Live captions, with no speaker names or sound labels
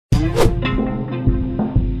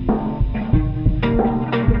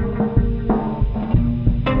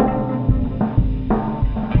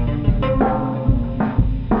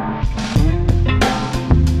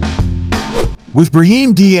With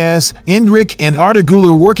Brahim Diaz, Endrick, and Arda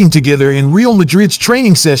Guler working together in Real Madrid's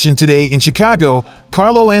training session today in Chicago,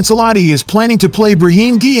 Carlo Ancelotti is planning to play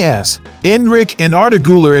Brahim Diaz, Endrick, and Arda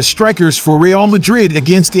Guler as strikers for Real Madrid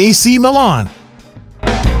against AC Milan.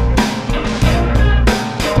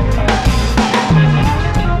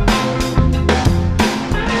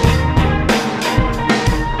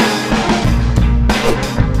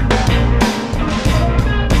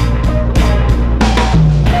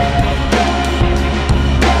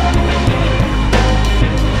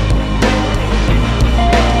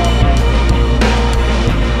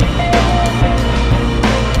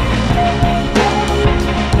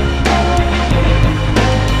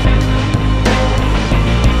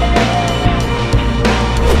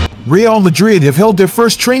 Real Madrid have held their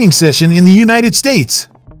first training session in the United States.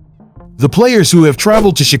 The players who have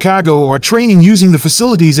traveled to Chicago are training using the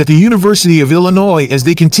facilities at the University of Illinois as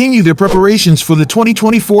they continue their preparations for the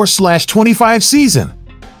 2024-25 season.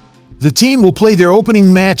 The team will play their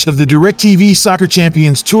opening match of the DirecTV Soccer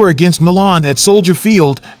Champions Tour against Milan at Soldier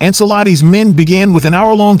Field. Ancelotti's men began with an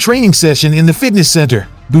hour-long training session in the fitness center,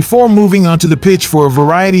 before moving onto the pitch for a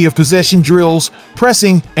variety of possession drills,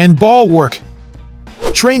 pressing, and ball work.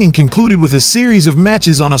 Training concluded with a series of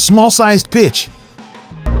matches on a small-sized pitch.